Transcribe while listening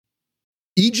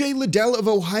EJ Liddell of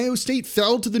Ohio State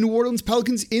fell to the New Orleans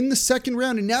Pelicans in the second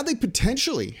round, and now they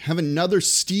potentially have another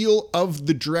steal of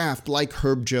the draft like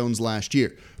Herb Jones last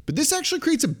year. But this actually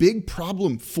creates a big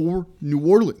problem for New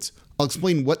Orleans. I'll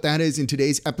explain what that is in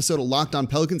today's episode of Locked On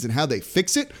Pelicans and how they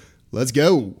fix it. Let's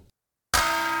go.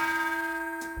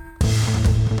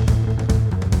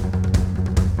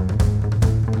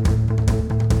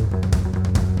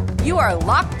 You are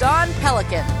Locked On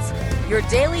Pelicans, your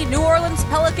daily New Orleans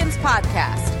Pelicans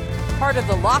podcast, part of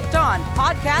the Locked On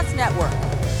Podcast Network,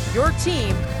 your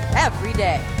team every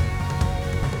day.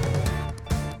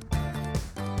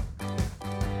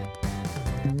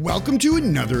 Welcome to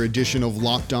another edition of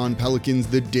Locked On Pelicans,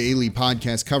 the daily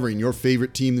podcast covering your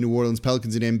favorite team, the New Orleans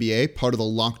Pelicans and NBA, part of the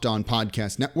Locked On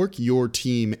Podcast Network, your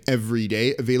team every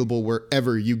day, available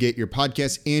wherever you get your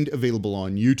podcasts and available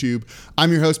on YouTube.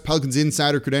 I'm your host, Pelicans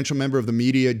Insider, credential member of the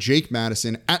media, Jake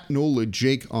Madison, at NOLA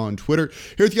Jake on Twitter.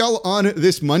 Here with y'all on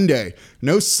this Monday.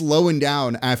 No slowing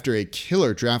down after a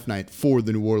killer draft night for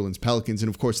the New Orleans Pelicans. And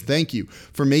of course, thank you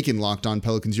for making Locked On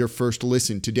Pelicans your first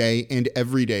listen today and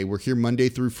every day. We're here Monday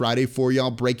through Friday for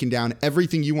y'all, breaking down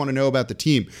everything you want to know about the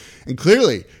team. And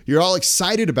clearly, you're all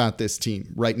excited about this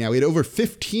team right now. We had over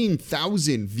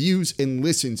 15,000 views and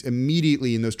listens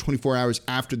immediately in those 24 hours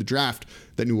after the draft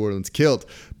that New Orleans killed,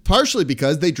 partially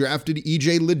because they drafted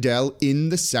EJ Liddell in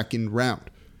the second round.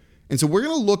 And so we're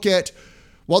going to look at,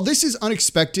 while this is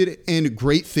unexpected and a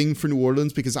great thing for New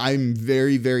Orleans because I'm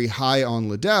very, very high on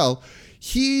Liddell,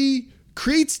 he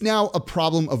creates now a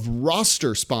problem of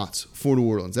roster spots for New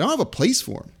Orleans. They don't have a place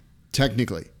for him,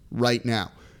 technically, right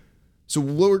now. So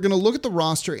we're going to look at the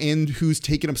roster and who's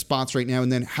taking up spots right now, and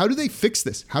then how do they fix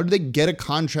this? How do they get a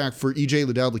contract for EJ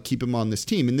Liddell to keep him on this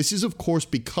team? And this is, of course,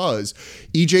 because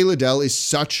EJ Liddell is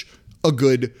such a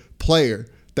good player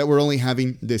that we're only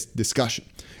having this discussion.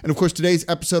 And of course, today's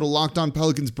episode of Locked On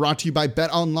Pelicans brought to you by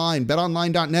BetOnline.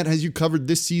 BetOnline.net has you covered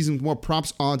this season with more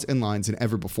props, odds, and lines than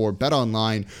ever before.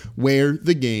 BetOnline, where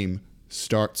the game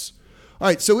starts. All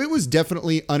right, so it was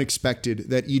definitely unexpected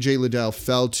that EJ Liddell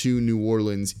fell to New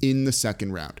Orleans in the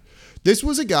second round. This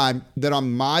was a guy that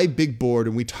on my big board,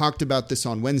 and we talked about this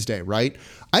on Wednesday, right?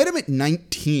 I had him at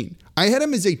 19. I had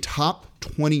him as a top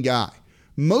 20 guy.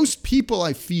 Most people,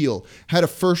 I feel, had a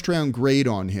first round grade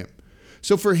on him.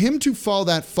 So for him to fall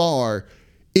that far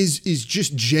is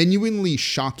just genuinely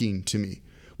shocking to me.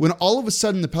 When all of a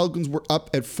sudden the Pelicans were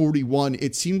up at 41,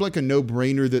 it seemed like a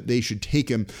no-brainer that they should take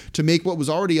him to make what was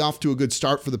already off to a good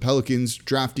start for the Pelicans,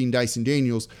 drafting Dyson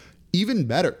Daniels, even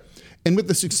better. And with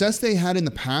the success they had in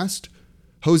the past,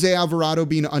 Jose Alvarado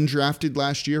being undrafted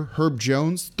last year, Herb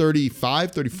Jones,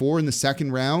 35, 34 in the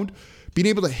second round, being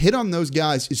able to hit on those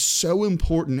guys is so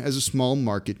important as a small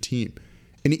market team.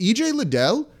 And EJ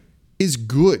Liddell is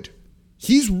good.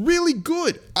 He's really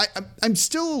good. I'm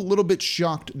still a little bit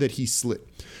shocked that he slid.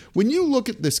 When you look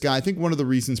at this guy, I think one of the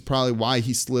reasons probably why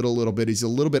he slid a little bit, he's a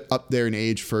little bit up there in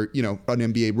age for, an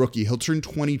NBA rookie. He'll turn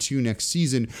 22 next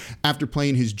season after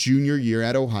playing his junior year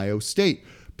at Ohio State.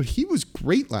 But he was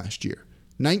great last year.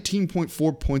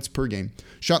 19.4 points per game,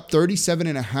 shot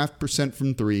 37.5%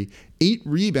 from three, 8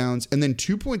 rebounds, and then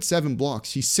 2.7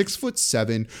 blocks. He's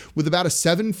 6'7" with about a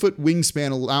 7-foot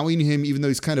wingspan, allowing him, even though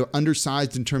he's kind of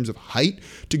undersized in terms of height,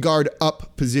 to guard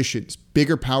up positions,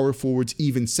 bigger power forwards,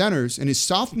 even centers. In his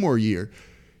sophomore year,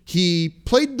 he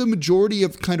played the majority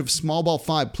of kind of small ball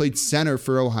five, played center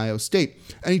for Ohio State,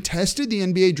 and he tested the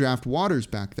NBA draft waters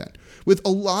back then, with a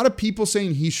lot of people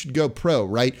saying he should go pro,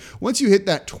 right? Once you hit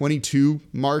that 22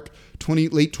 mark,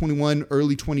 late 21,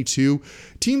 early 22,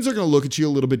 teams are going to look at you a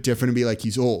little bit different and be like,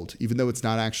 he's old, even though it's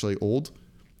not actually old.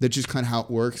 That's just kind of how it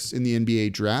works in the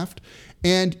NBA draft.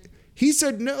 And he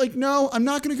said, no, I'm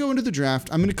not going to go into the draft.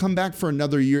 I'm going to come back for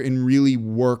another year and really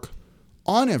work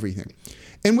on everything.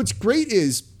 And what's great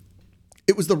is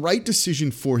it was the right decision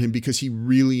for him because he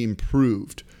really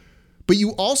improved. But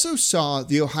you also saw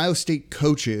the Ohio State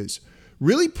coaches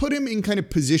really put him in kind of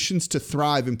positions to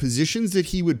thrive, in positions that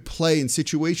he would play, in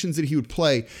situations that he would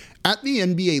play at the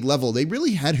NBA level. They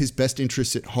really had his best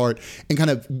interests at heart and kind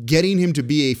of getting him to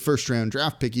be a first round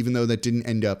draft pick, even though that didn't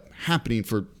end up happening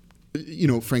for,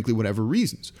 frankly, whatever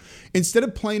reasons. Instead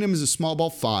of playing him as a small ball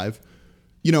five,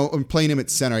 I'm playing him at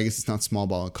center. I guess it's not small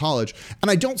ball in college. And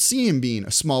I don't see him being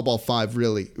a small ball five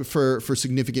really for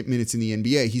significant minutes in the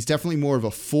NBA. He's definitely more of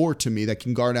a four to me that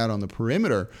can guard out on the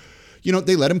perimeter.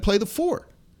 They let him play the four.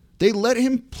 They let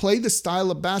him play the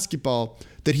style of basketball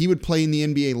that he would play in the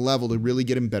NBA level to really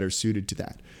get him better suited to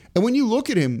that. And when you look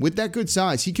at him with that good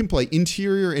size, he can play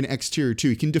interior and exterior too.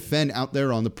 He can defend out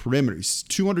there on the perimeter. He's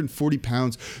 240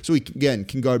 pounds. So he, again,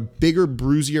 can guard bigger,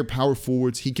 bruisier power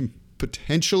forwards. He can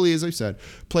potentially, as I said,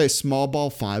 play a small ball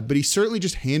 5, but he certainly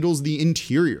just handles the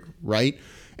interior, right?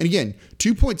 And again,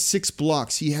 2.6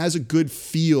 blocks. He has a good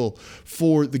feel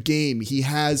for the game. He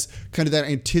has kind of that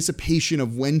anticipation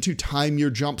of when to time your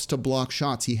jumps to block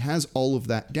shots. He has all of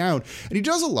that down. And he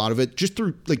does a lot of it just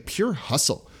through like pure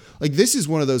hustle. Like, this is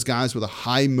one of those guys with a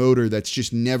high motor that's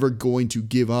just never going to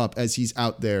give up as he's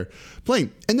out there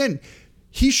playing. And then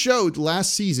he showed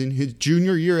last season, his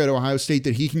junior year at Ohio State,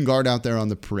 that he can guard out there on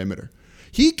the perimeter.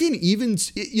 He can even,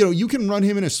 you can run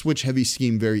him in a switch heavy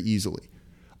scheme very easily.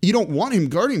 You don't want him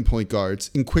guarding point guards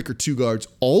and quicker 2 guards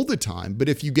all the time, but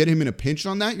if you get him in a pinch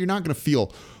on that, you're not going to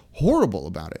feel horrible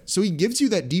about it. So he gives you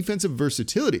that defensive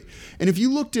versatility. And if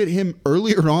you looked at him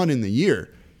earlier on in the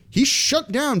year, he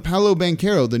shut down Paolo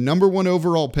Banchero, the number 1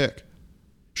 overall pick.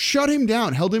 Shut him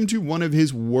down, held him to one of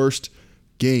his worst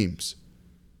games.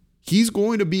 He's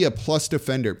going to be a plus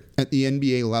defender at the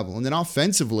NBA level. And then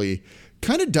offensively,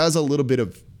 kind of does a little bit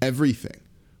of everything.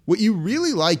 What you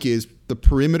really like is the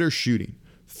perimeter shooting.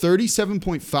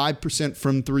 37.5%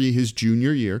 from 3 his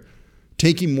junior year,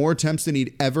 taking more attempts than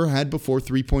he'd ever had before,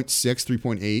 3.6,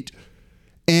 3.8.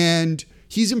 And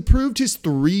he's improved his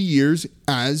 3 years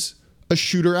as a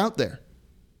shooter out there.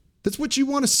 That's what you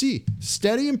want to see.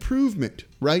 Steady improvement,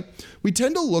 right? We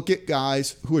tend to look at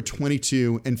guys who are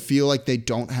 22 and feel like they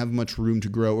don't have much room to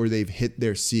grow or they've hit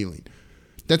their ceiling.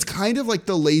 That's kind of like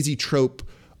the lazy trope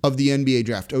of the NBA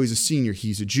draft. Oh, he's a senior,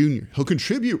 he's a junior. He'll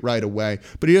contribute right away,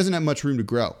 but he doesn't have much room to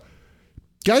grow.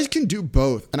 Guys can do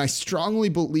both, and I strongly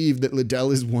believe that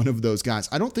Liddell is one of those guys.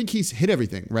 I don't think he's hit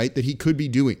everything, right, that he could be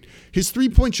doing. His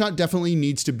three-point shot definitely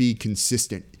needs to be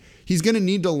consistent. He's going to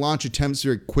need to launch attempts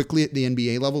very quickly at the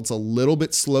NBA level. It's a little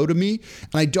bit slow to me,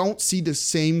 and I don't see the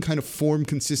same kind of form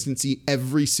consistency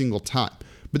every single time.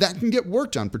 But that can get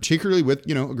worked on, particularly with,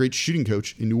 a great shooting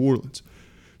coach in New Orleans.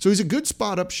 So he's a good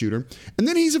spot-up shooter, and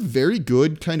then he's a very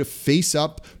good kind of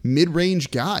face-up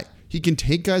mid-range guy. He can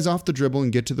take guys off the dribble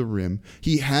and get to the rim.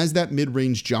 He has that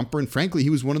mid-range jumper, and frankly, he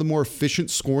was one of the more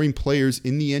efficient scoring players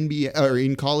in the NBA or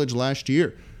in college last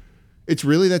year. It's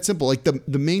really that simple. Like the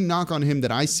main knock on him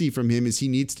that I see from him is he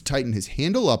needs to tighten his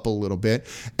handle up a little bit,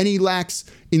 and he lacks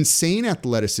insane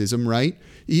athleticism, right?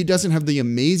 He doesn't have the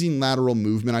amazing lateral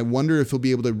movement. I wonder if he'll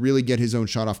be able to really get his own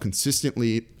shot off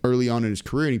consistently early on in his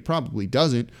career, and he probably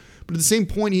doesn't. But at the same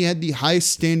point, he had the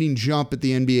highest standing jump at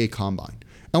the NBA Combine.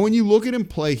 And when you look at him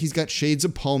play, he's got shades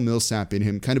of Paul Millsap in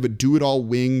him, kind of a do-it-all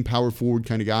wing, power forward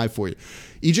kind of guy for you.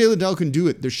 EJ Liddell can do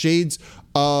it. There's shades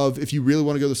of, if you really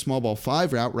want to go the small ball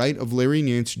 5 route, right, of Larry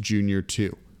Nance Jr.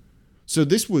 too. So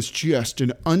this was just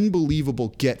an unbelievable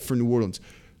get for New Orleans.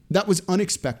 That was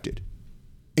unexpected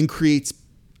and creates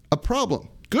a problem.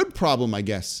 Good problem, I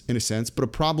guess, in a sense, but a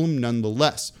problem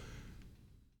nonetheless.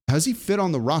 How does he fit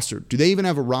on the roster? Do they even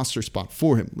have a roster spot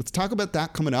for him? Let's talk about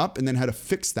that coming up, and then how to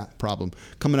fix that problem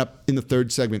coming up in the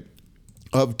third segment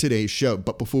of today's show.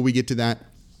 But before we get to that,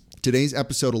 today's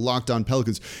episode of Locked On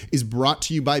Pelicans is brought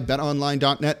to you by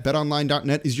BetOnline.net.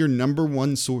 BetOnline.net is your number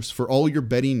one source for all your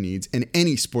betting needs and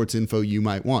any sports info you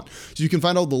might want. So you can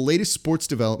find all the latest sports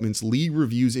developments, league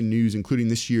reviews, and news, including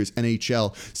this year's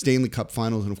NHL, Stanley Cup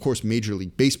Finals, and of course, Major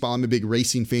League Baseball. I'm a big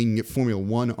racing fan. You can get Formula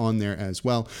One on there as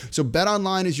well. So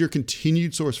BetOnline is your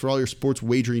continued source for all your sports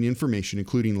wagering information,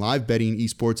 including live betting,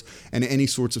 esports, and any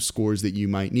sorts of scores that you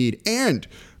might need. And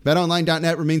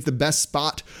BetOnline.net remains the best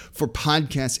spot for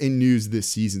podcasts and news this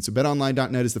season. So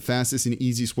BetOnline.net is the fastest and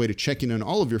easiest way to check in on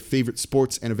all of your favorite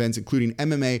sports and events, including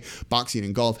MMA, boxing,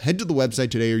 and golf. Head to the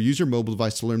website today or use your mobile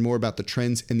device to learn more about the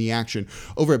trends and the action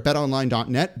over at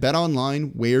BetOnline.net.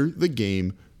 BetOnline, where the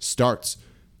game starts.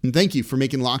 And thank you for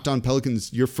making Locked On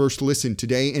Pelicans your first listen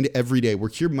today and every day. We're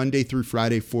here Monday through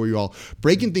Friday for you all,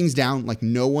 breaking things down like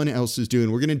no one else is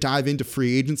doing. We're going to dive into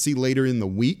free agency later in the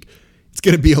week. It's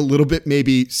going to be a little bit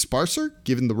maybe sparser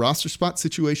given the roster spot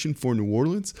situation for New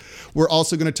Orleans. We're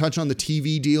also going to touch on the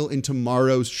TV deal in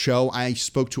tomorrow's show. I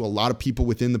spoke to a lot of people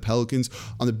within the Pelicans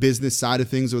on the business side of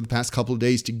things over the past couple of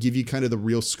days to give you kind of the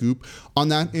real scoop on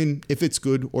that and if it's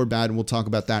good or bad. And we'll talk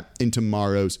about that in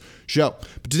tomorrow's show.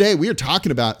 But today we are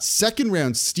talking about second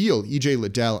round steal, EJ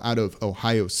Liddell out of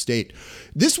Ohio State.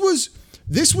 This was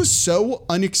so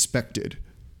unexpected,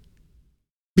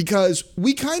 because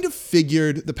we kind of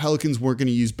figured the Pelicans weren't going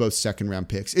to use both second-round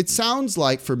picks. It sounds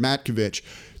like for Matkovich,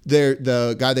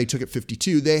 the guy they took at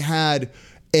 52, they had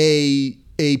a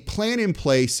plan in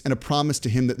place and a promise to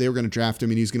him that they were going to draft him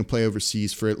and he's going to play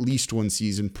overseas for at least one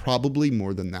season, probably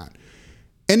more than that.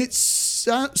 And it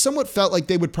somewhat felt like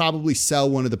they would probably sell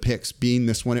one of the picks, being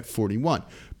this one at 41.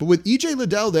 But with EJ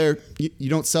Liddell there, you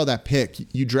don't sell that pick.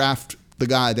 You draft the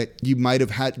guy that you might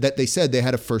have had, that they said they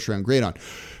had a first round grade on.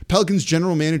 Pelicans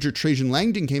general manager Trajan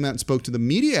Langdon came out and spoke to the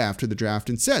media after the draft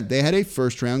and said they had a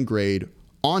first round grade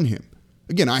on him.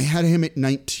 Again, I had him at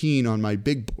 19 on my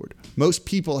big board. Most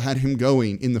people had him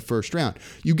going in the first round.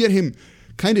 You get him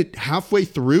kind of halfway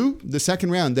through the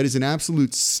second round, that is an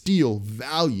absolute steal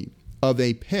value of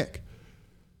a pick.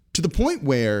 To the point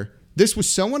where this was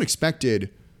so unexpected,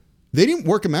 they didn't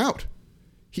work him out.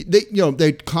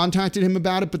 They contacted him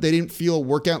about it, but they didn't feel a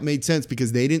workout made sense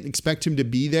because they didn't expect him to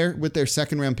be there with their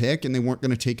second round pick, and they weren't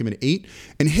going to take him at 8.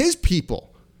 And his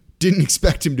people didn't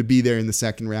expect him to be there in the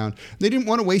second round. They didn't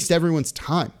want to waste everyone's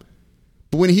time.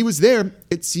 But when he was there,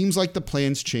 it seems like the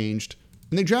plans changed,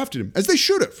 and they drafted him, as they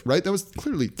should have, right? That was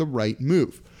clearly the right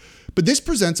move. But this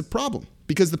presents a problem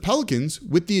because the Pelicans,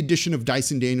 with the addition of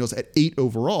Dyson Daniels at 8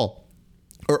 overall,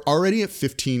 are already at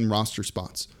 15 roster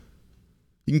spots.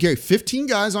 You can carry 15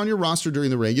 guys on your roster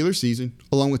during the regular season,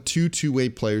 along with 2 two-way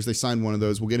players. They signed one of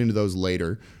those. We'll get into those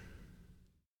later.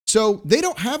 So they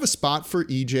don't have a spot for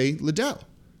EJ Liddell.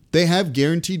 They have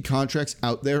guaranteed contracts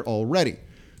out there already.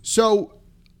 So,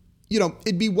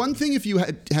 it'd be one thing if you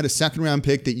had a second-round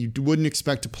pick that you wouldn't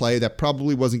expect to play that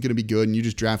probably wasn't going to be good, and you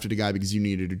just drafted a guy because you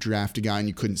needed to draft a guy and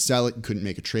you couldn't sell it, you couldn't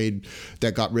make a trade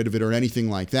that got rid of it or anything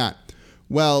like that.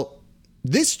 Well,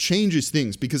 this changes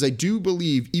things because I do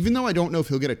believe, even though I don't know if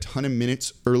he'll get a ton of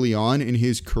minutes early on in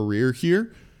his career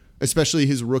here, especially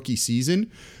his rookie season,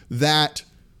 that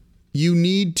you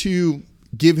need to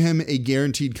give him a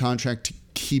guaranteed contract to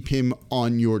keep him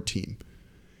on your team.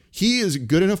 He is a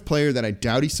good enough player that I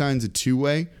doubt he signs a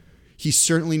two-way. He's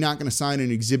certainly not going to sign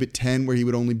an Exhibit 10 where he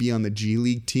would only be on the G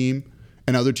League team,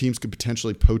 and other teams could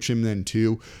potentially poach him then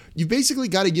too. You've basically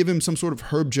got to give him some sort of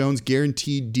Herb Jones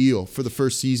guaranteed deal for the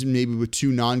first season, maybe with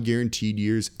 2 non-guaranteed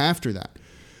years after that.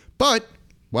 But,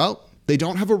 well, they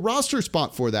don't have a roster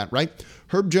spot for that, right?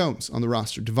 Herb Jones on the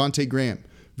roster, Devontae Graham,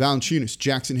 Valanciunas,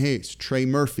 Jackson Hayes, Trey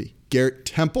Murphy, Garrett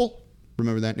Temple,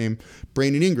 remember that name,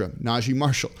 Brandon Ingram, Najee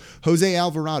Marshall, Jose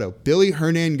Alvarado, Billy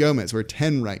Hernan Gomez, we're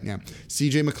 10 right now,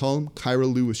 CJ McCollum,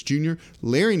 Kyra Lewis Jr.,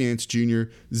 Larry Nance Jr.,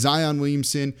 Zion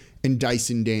Williamson, and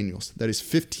Dyson Daniels. That is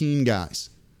 15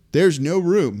 guys. There's no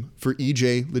room for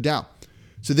EJ Liddell.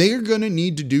 So they are going to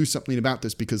need to do something about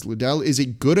this because Liddell is a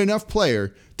good enough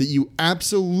player that you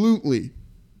absolutely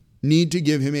need to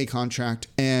give him a contract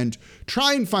and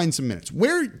try and find some minutes.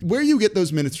 Where you get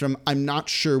those minutes from, I'm not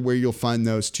sure where you'll find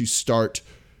those to start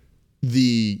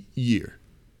the year.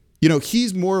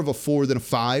 He's more of a 4 than a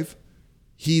 5.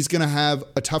 He's going to have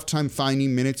a tough time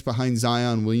finding minutes behind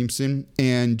Zion Williamson,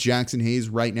 and Jackson Hayes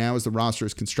right now, as the roster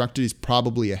is constructed, is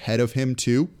probably ahead of him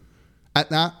too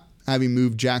at that, having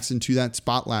moved Jackson to that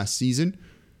spot last season.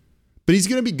 But he's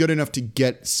going to be good enough to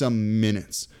get some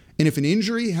minutes. And if an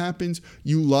injury happens,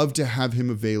 you love to have him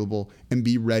available and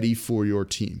be ready for your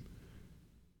team.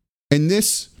 And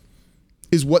this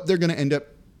is what they're going to end up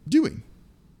doing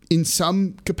in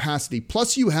some capacity.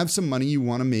 Plus, you have some money you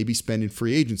want to maybe spend in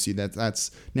free agency. That's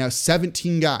now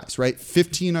 17 guys, right?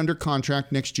 15 under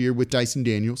contract next year with Dyson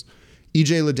Daniels,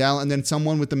 EJ Liddell, and then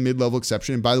someone with a mid-level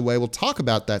exception. And by the way, we'll talk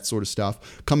about that sort of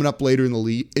stuff coming up later in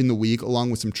the week,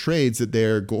 along with some trades that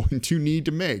they're going to need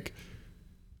to make.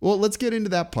 Well, let's get into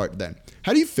that part then.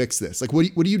 How do you fix this? Like,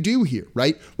 what do you do here,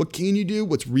 right? What can you do?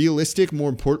 What's realistic? More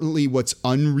importantly, what's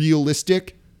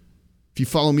unrealistic? If you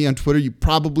follow me on Twitter, you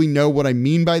probably know what I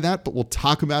mean by that, but we'll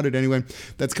talk about it anyway.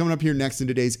 That's coming up here next in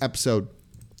today's episode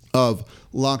of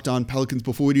Locked On Pelicans.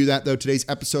 Before we do that, though, today's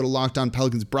episode of Locked On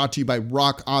Pelicans brought to you by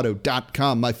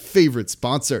RockAuto.com, my favorite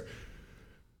sponsor.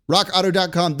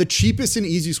 RockAuto.com, the cheapest and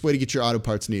easiest way to get your auto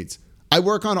parts needs. I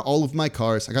work on all of my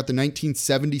cars. I got the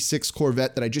 1976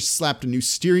 Corvette that I just slapped a new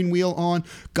steering wheel on,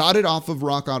 got it off of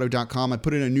rockauto.com. I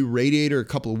put in a new radiator a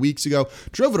couple of weeks ago,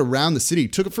 drove it around the city,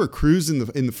 took it for a cruise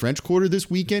in the French Quarter this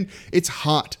weekend. It's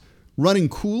hot, running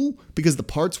cool because the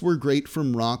parts were great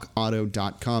from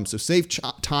rockauto.com. So save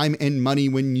time and money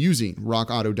when using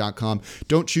rockauto.com.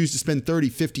 Don't choose to spend 30,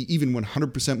 50, even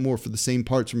 100% more for the same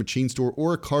parts from a chain store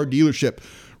or a car dealership.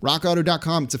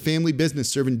 RockAuto.com, it's a family business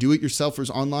serving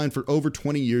do-it-yourselfers online for over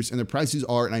 20 years, and their prices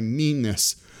are, and I mean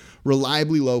this,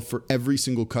 reliably low for every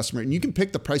single customer. And you can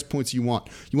pick the price points you want.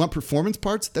 You want performance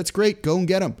parts? That's great. Go and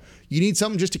get them. You need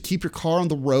something just to keep your car on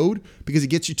the road because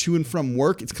it gets you to and from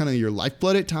work. It's kind of your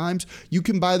lifeblood at times. You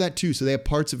can buy that too. So they have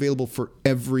parts available for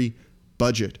every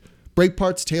budget. Brake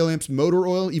parts, tail lamps, motor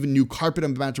oil, even new carpet.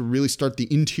 I'm about to really start the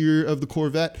interior of the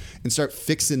Corvette and start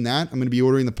fixing that. I'm going to be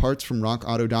ordering the parts from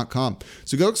rockauto.com.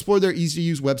 So go explore their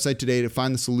easy-to-use website today to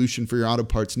find the solution for your auto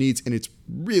parts needs, and it's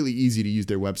really easy to use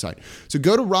their website. So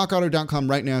go to rockauto.com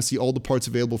right now, see all the parts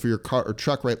available for your car or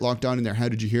truck, right locked on in there. How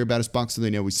did you hear about us box so they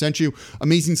know we sent you.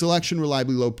 Amazing selection,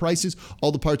 reliably low prices,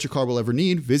 all the parts your car will ever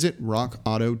need. Visit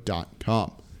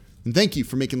rockauto.com. And thank you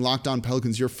for making Locked On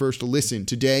Pelicans your first listen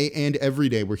today and every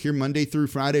day. We're here Monday through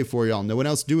Friday for y'all. No one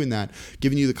else doing that.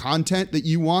 Giving you the content that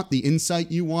you want, the insight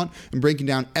you want, and breaking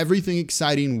down everything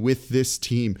exciting with this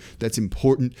team that's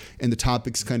important and the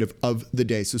topics kind of the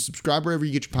day. So subscribe wherever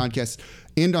you get your podcasts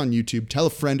and on YouTube. Tell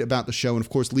a friend about the show. And of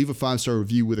course, leave a 5-star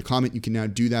review with a comment. You can now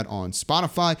do that on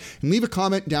Spotify. And leave a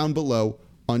comment down below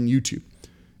on YouTube.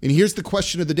 And here's the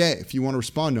question of the day if you want to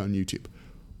respond on YouTube.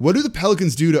 What do the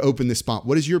Pelicans do to open this spot?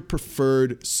 What is your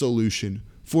preferred solution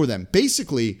for them?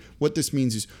 Basically, what this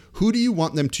means is, who do you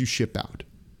want them to ship out?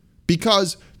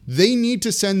 Because they need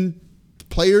to send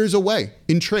players away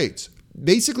in trades.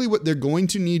 Basically, what they're going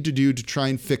to need to do to try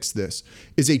and fix this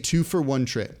is a 2-for-1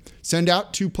 trade. Send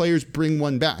out 2 players, bring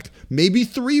 1 back. Maybe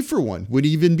 3-for-1 would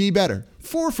even be better.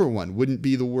 4-for-1 wouldn't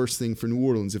be the worst thing for New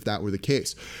Orleans if that were the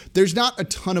case. There's not a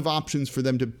ton of options for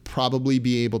them to probably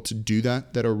be able to do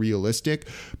that are realistic,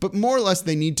 but more or less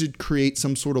they need to create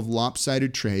some sort of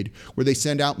lopsided trade where they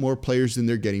send out more players than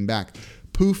they're getting back.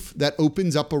 Poof, that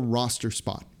opens up a roster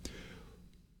spot.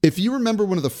 If you remember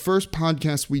one of the first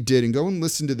podcasts we did, and go and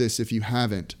listen to this if you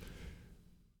haven't,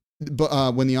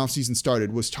 but when the offseason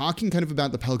started, was talking kind of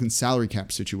about the Pelicans salary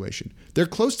cap situation. They're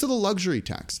close to the luxury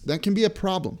tax. That can be a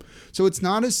problem. So it's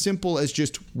not as simple as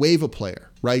just waive a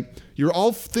player, right? You're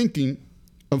all thinking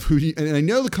of who and I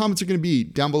know the comments are going to be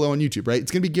down below on YouTube, right?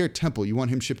 It's going to be Garrett Temple. You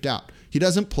want him shipped out. He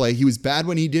doesn't play. He was bad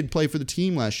when he did play for the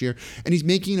team last year, and he's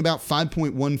making about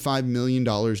 $5.15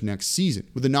 million next season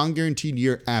with a non-guaranteed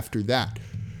year after that.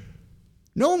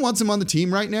 No one wants him on the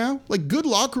team right now. Like, good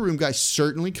locker room guy,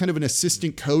 certainly, kind of an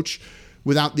assistant coach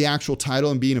without the actual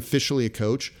title and being officially a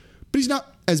coach, but he's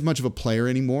not as much of a player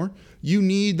anymore. You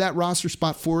need that roster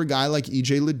spot for a guy like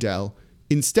EJ Liddell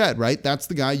instead, right? That's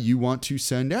the guy you want to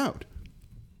send out.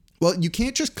 Well, you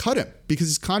can't just cut him because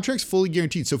his contract's fully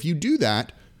guaranteed. So if you do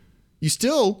that, you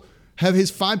still have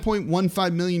his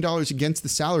 $5.15 million against the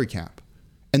salary cap,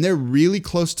 and they're really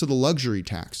close to the luxury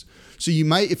tax. So you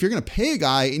might, if you're going to pay a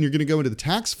guy and you're going to go into the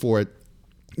tax for it,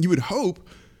 you would hope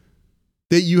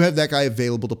that you have that guy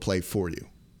available to play for you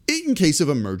in case of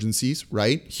emergencies,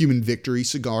 right? Human victory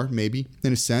cigar, maybe,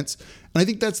 in a sense. And I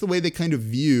think that's the way they kind of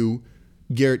view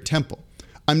Garrett Temple.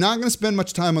 I'm not going to spend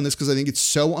much time on this because I think it's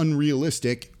so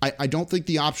unrealistic. I don't think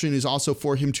the option is also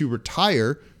for him to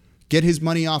retire, get his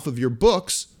money off of your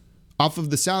books, off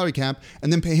of the salary cap,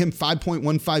 and then pay him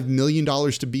 $5.15 million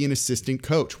to be an assistant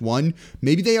coach. One,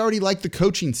 maybe they already like the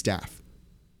coaching staff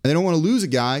and they don't want to lose a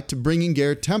guy to bring in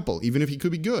Garrett Temple, even if he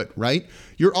could be good, right?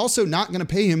 You're also not going to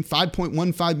pay him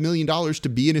 $5.15 million to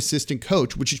be an assistant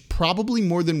coach, which is probably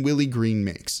more than Willie Green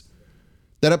makes.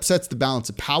 That upsets the balance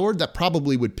of power. That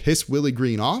probably would piss Willie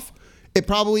Green off. It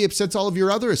probably upsets all of your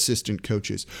other assistant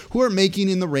coaches who are making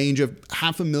in the range of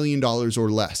 $500,000 or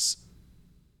less.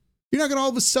 You're not going to all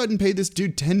of a sudden pay this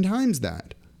dude 10 times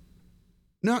that.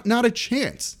 Not a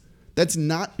chance. That's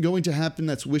not going to happen.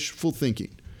 That's wishful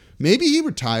thinking. Maybe he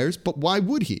retires, but why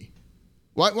would he?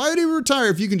 Why would he retire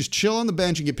if you can just chill on the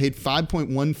bench and get paid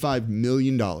 $5.15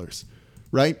 million,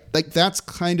 right? Like, that's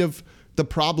kind of the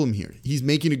problem here. He's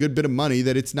making a good bit of money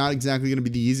that it's not exactly going to be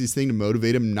the easiest thing to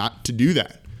motivate him not to do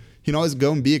that. He can always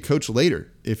go and be a coach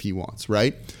later if he wants,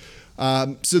 right?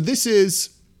 So this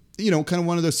is, kind of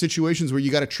one of those situations where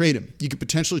you got to trade him. You could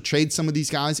potentially trade some of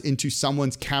these guys into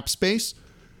someone's cap space.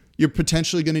 You're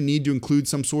potentially going to need to include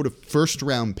some sort of first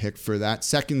round pick for that.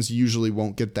 Seconds usually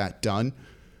won't get that done,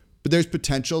 but there's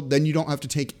potential. Then you don't have to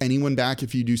take anyone back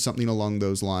if you do something along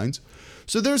those lines.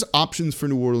 So there's options for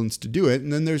New Orleans to do it.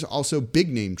 And then there's also big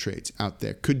name trades out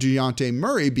there. Could Dejounte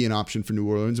Murray be an option for New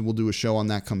Orleans? And we'll do a show on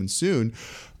that coming soon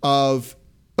of,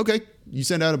 okay, you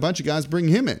send out a bunch of guys, bring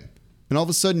him in. And all of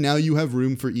a sudden now you have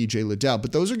room for EJ Liddell.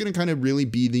 But those are going to kind of really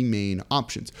be the main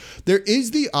options. There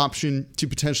is the option to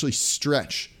potentially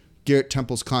stretch Garrett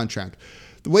Temple's contract.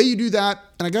 The way you do that,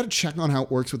 and I got to check on how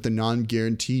it works with the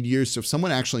non-guaranteed years. So if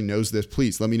someone actually knows this,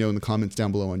 please let me know in the comments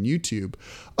down below on YouTube.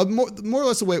 More or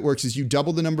less the way it works is you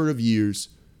double the number of years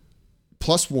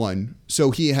plus 1.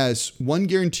 So he has 1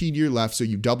 guaranteed year left. So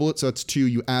you double it. So that's 2.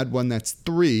 You add 1. That's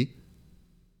 3.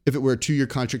 If it were a 2-year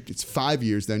contract, it's 5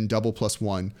 years, then double plus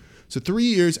 1. So 3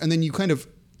 years. And then you kind of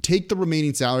take the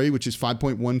remaining salary, which is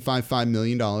 $5.155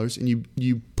 million, and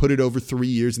you put it over 3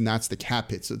 years, and that's the cap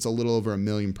hit. So it's a little over $1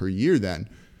 million per year then.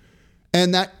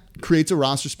 And that creates a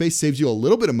roster space, saves you a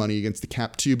little bit of money against the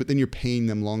cap too, but then you're paying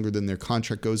them longer than their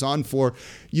contract goes on for.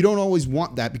 You don't always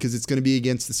want that because it's going to be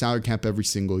against the salary cap every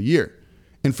single year.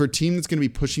 And for a team that's going to be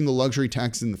pushing the luxury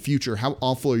tax in the future, how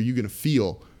awful are you going to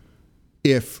feel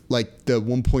if like the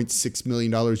 $1.6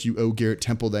 million you owe Garrett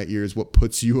Temple that year is what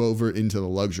puts you over into the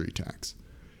luxury tax?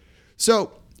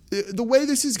 So the way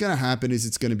this is going to happen is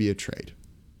it's going to be a trade.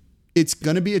 It's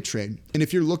going to be a trade. And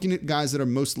if you're looking at guys that are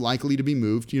most likely to be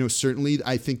moved, certainly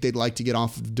I think they'd like to get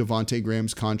off of Devontae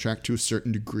Graham's contract to a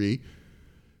certain degree.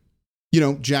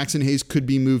 Jackson Hayes could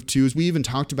be moved too. As we even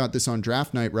talked about this on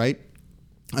draft night, right?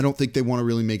 I don't think they want to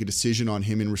really make a decision on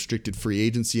him in restricted free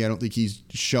agency. I don't think he's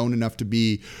shown enough to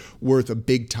be worth a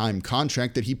big time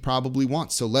contract that he probably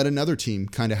wants. So let another team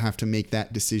kind of have to make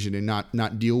that decision and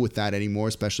not deal with that anymore,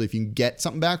 especially if you can get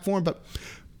something back for him. But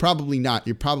probably not.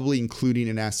 You're probably including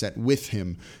an asset with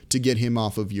him to get him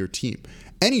off of your team.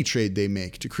 Any trade they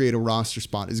make to create a roster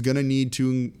spot is going to need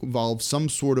to involve some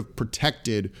sort of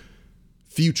protected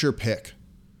future pick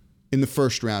in the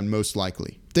first round, most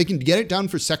likely. If they can get it down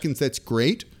for seconds, that's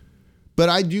great. But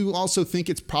I do also think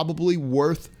it's probably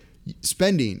worth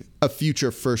spending a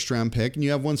future first round pick, and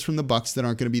you have ones from the Bucks that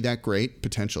aren't going to be that great,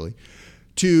 potentially,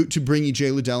 to bring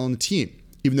EJ Liddell on the team.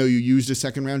 Even though you used a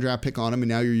second round draft pick on him and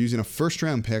now you're using a first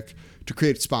round pick to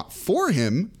create a spot for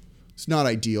him, it's not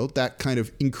ideal. That kind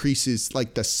of increases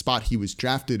like the spot he was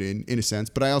drafted in a sense,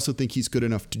 but I also think he's good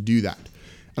enough to do that.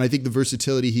 And I think the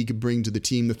versatility he could bring to the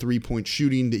team, the 3-point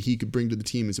shooting that he could bring to the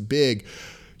team as a big,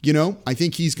 I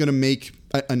think he's going to make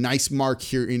a nice mark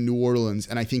here in New Orleans,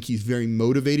 and I think he's very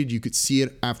motivated. You could see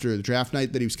it after the draft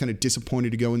night that he was kind of disappointed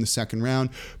to go in the second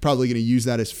round. Probably going to use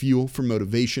that as fuel for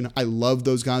motivation. I love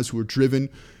those guys who are driven.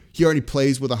 He already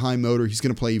plays with a high motor. He's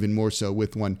going to play even more so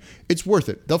with one. It's worth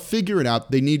it. They'll figure it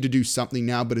out. They need to do something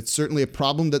now, but it's certainly a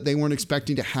problem that they weren't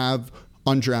expecting to have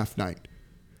on draft night.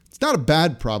 It's not a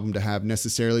bad problem to have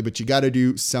necessarily, but you got to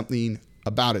do something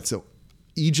about it. So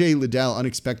EJ Liddell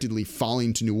unexpectedly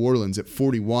falling to New Orleans at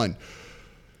 41,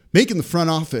 making the front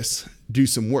office do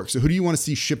some work. So who do you want to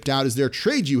see shipped out? Is there a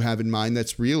trade you have in mind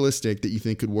that's realistic that you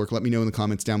think could work? Let me know in the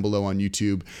comments down below on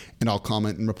YouTube, and I'll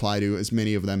comment and reply to as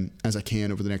many of them as I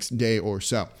can over the next day or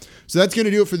so. So that's going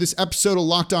to do it for this episode of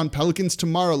Locked On Pelicans.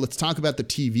 Tomorrow, let's talk about the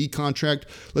TV contract.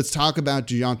 Let's talk about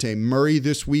DeJounte Murray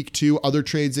this week too. Other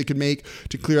trades they could make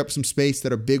to clear up some space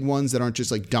that are big ones that aren't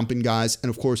just like dumping guys. And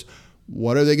of course,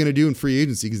 what are they going to do in free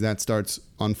agency? Because that starts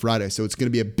on Friday. So it's going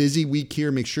to be a busy week here.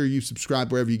 Make sure you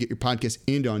subscribe wherever you get your podcast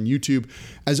and on YouTube.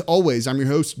 As always, I'm your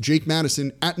host, Jake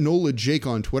Madison, at NOLA Jake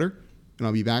on Twitter. And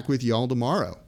I'll be back with you all tomorrow.